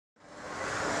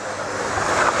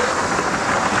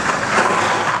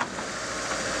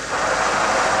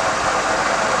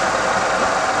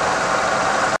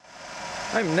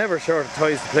I'm never short of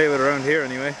toys to play with around here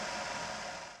anyway.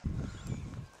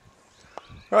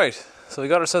 Right, so we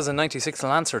got ourselves a 96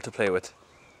 Lancer to play with.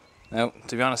 Now,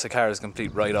 to be honest, the car is a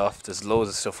complete write-off. There's loads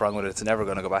of stuff wrong with it. It's never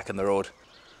going to go back in the road.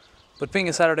 But being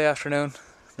a Saturday afternoon,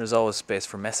 there's always space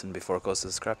for messing before it goes to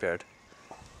the scrapyard.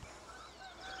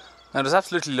 Now, there's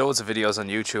absolutely loads of videos on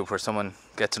YouTube where someone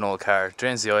gets an old car,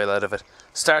 drains the oil out of it,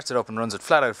 starts it up and runs it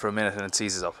flat out for a minute and it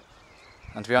seizes up.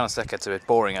 And to be honest, that gets a bit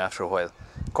boring after a while.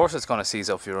 Of course it's going to seize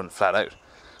up if you run it flat out.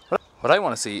 What I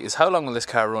want to see is how long will this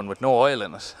car run with no oil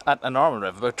in it at a normal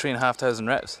rev, about 3,500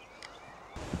 revs.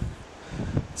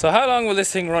 So how long will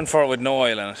this thing run for with no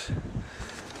oil in it?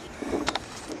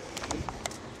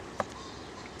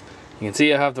 You can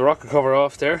see I have the rocker cover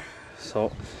off there,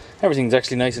 so everything's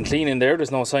actually nice and clean in there.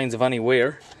 There's no signs of any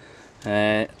wear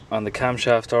on the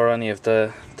camshaft or any of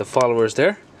the followers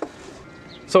there.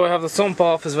 So I have the sump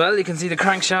off as well. You can see the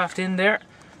crankshaft in there.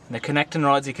 And the connecting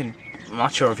rods, I'm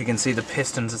not sure if you can see the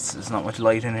pistons, it's not much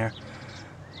light in here.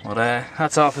 But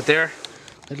that's off it there.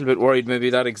 A little bit worried maybe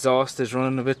that exhaust is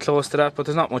running a bit close to that, but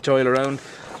there's not much oil around.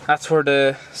 That's where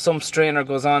the sump strainer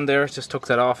goes on there. Just took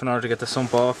that off in order to get the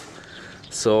sump off.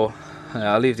 So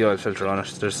I'll leave the oil filter on it.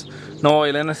 There's no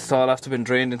oil in it, so I'll have to been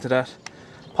drained into that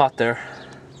pot there.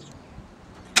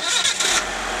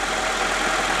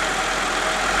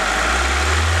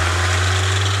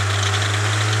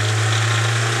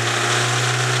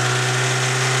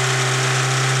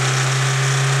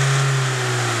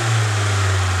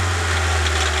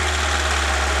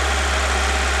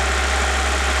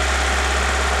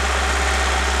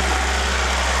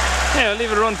 Yeah, I'll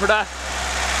leave it run for that.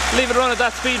 Leave it run at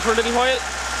that speed for a little while.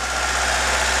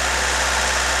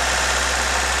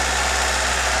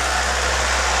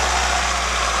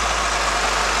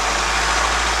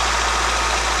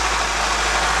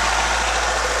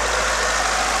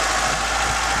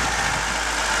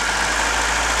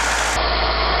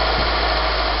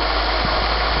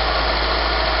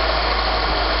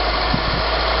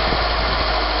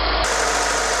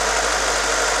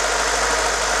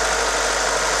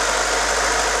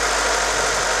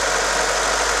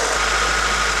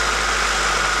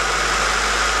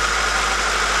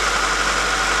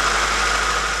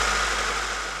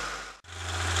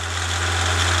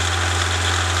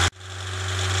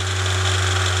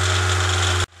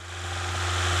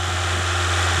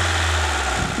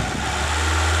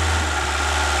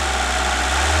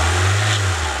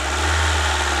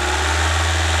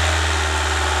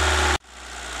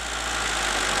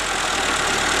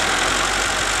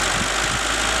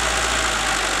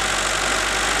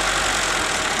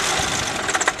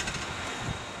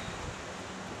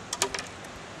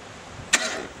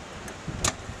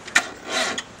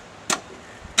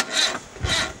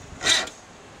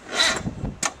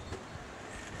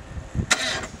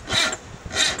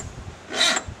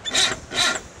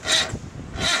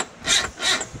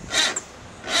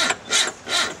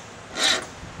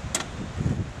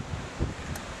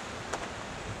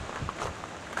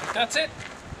 That's it.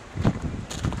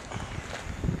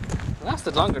 It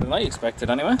lasted longer than I expected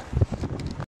anyway.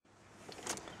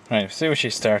 Right, see if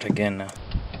she start again now.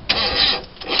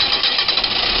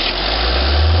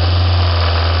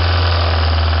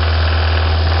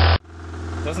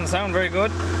 Doesn't sound very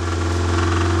good.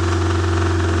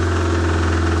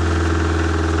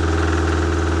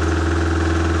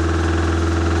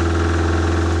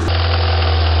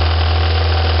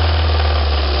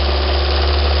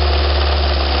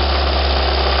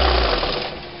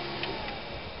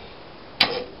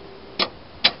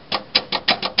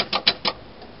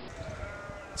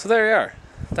 So there you are.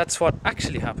 That's what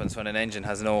actually happens when an engine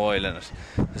has no oil in it.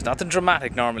 There's nothing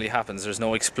dramatic normally happens. There's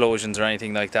no explosions or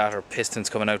anything like that, or pistons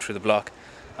coming out through the block.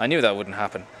 I knew that wouldn't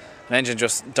happen. An engine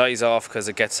just dies off because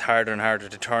it gets harder and harder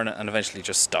to turn it and eventually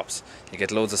just stops. You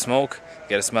get loads of smoke, you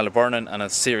get a smell of burning and a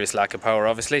serious lack of power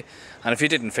obviously. And if you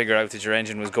didn't figure out that your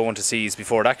engine was going to seize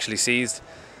before it actually seized,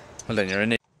 well then you're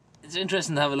in it. It's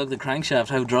interesting to have a look at the crankshaft,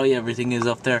 how dry everything is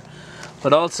up there.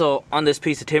 But also on this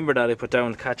piece of timber that I put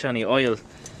down to catch any oil,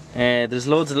 there's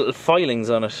loads of little filings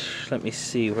on it. Let me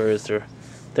see, where is there?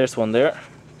 There's one there.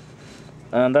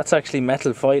 And that's actually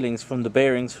metal filings from the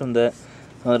bearings from the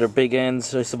other big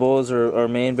ends, I suppose, or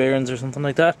main bearings or something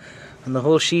like that. And the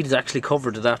whole sheet is actually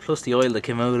covered with that, plus the oil that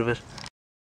came out of it.